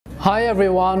Hi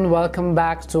everyone, welcome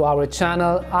back to our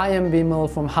channel. I am Bimal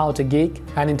from How to Geek,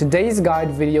 and in today's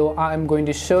guide video I am going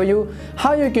to show you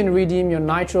how you can redeem your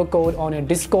Nitro code on your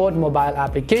Discord mobile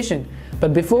application.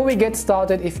 But before we get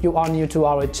started, if you are new to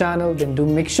our channel, then do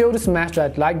make sure to smash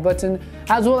that like button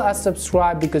as well as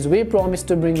subscribe, because we promise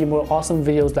to bring you more awesome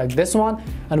videos like this one.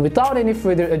 And without any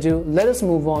further ado, let us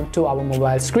move on to our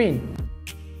mobile screen.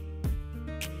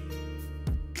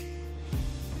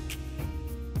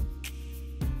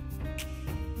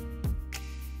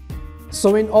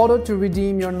 So in order to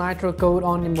redeem your Nitro code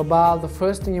on your mobile, the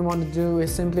first thing you want to do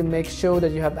is simply make sure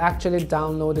that you have actually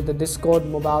downloaded the Discord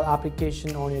mobile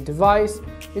application on your device.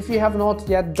 If you have not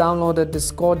yet downloaded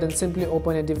Discord, then simply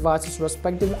open your device's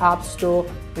respective app store.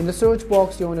 In the search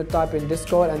box, you want to type in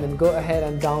Discord and then go ahead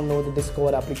and download the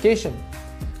Discord application.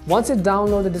 Once you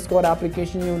download the Discord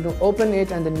application, you want to open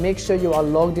it and then make sure you are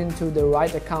logged into the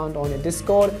right account on your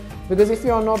Discord, because if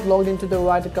you are not logged into the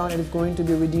right account, it is going to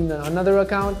be redeemed on another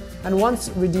account, and once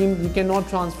redeemed, you cannot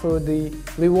transfer the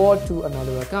reward to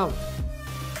another account.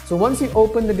 So once you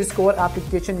open the Discord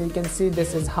application, you can see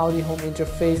this is how the home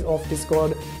interface of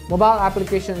Discord mobile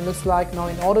application looks like. Now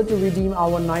in order to redeem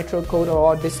our Nitro code or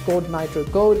our Discord Nitro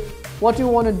code, what you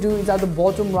want to do is at the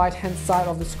bottom right hand side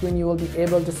of the screen, you will be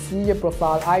able to see your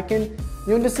profile icon.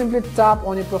 You want to simply tap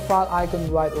on your profile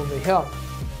icon right over here.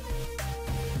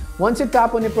 Once you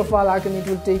tap on your profile icon, it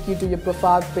will take you to your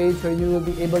profile page where you will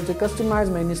be able to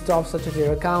customize many stuff such as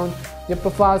your account, your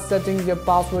profile settings, your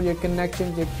password, your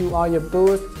connections, your QR, your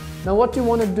posts. Now what you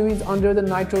want to do is under the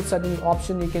Nitro setting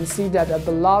option, you can see that at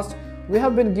the last we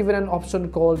have been given an option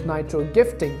called Nitro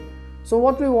Gifting. So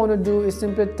what we want to do is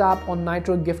simply tap on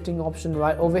Nitro Gifting option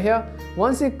right over here.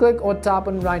 Once you click or tap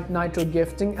on Nitro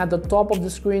Gifting, at the top of the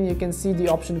screen you can see the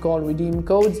option called Redeem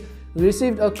Codes. You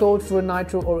received a code for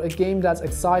Nitro or a game that's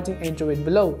exciting, enter it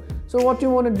below. So what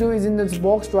you want to do is in this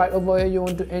box right over here, you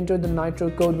want to enter the Nitro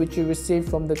code which you received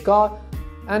from the car,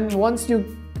 and once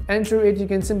you enter it, you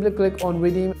can simply click on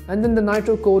Redeem, and then the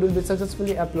Nitro code will be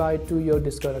successfully applied to your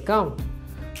Discord account.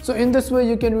 So in this way,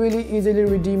 you can really easily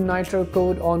redeem Nitro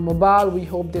code on mobile. We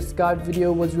hope this guide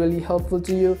video was really helpful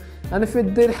to you, and if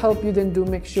it did help you, then do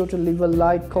make sure to leave a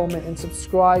like, comment and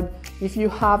subscribe. If you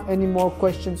have any more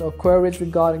questions or queries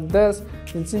regarding this,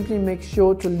 then simply make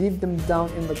sure to leave them down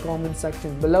in the comment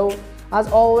section below. As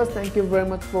always, thank you very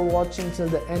much for watching till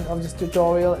the end of this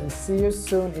tutorial, and see you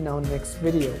soon in our next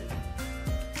video.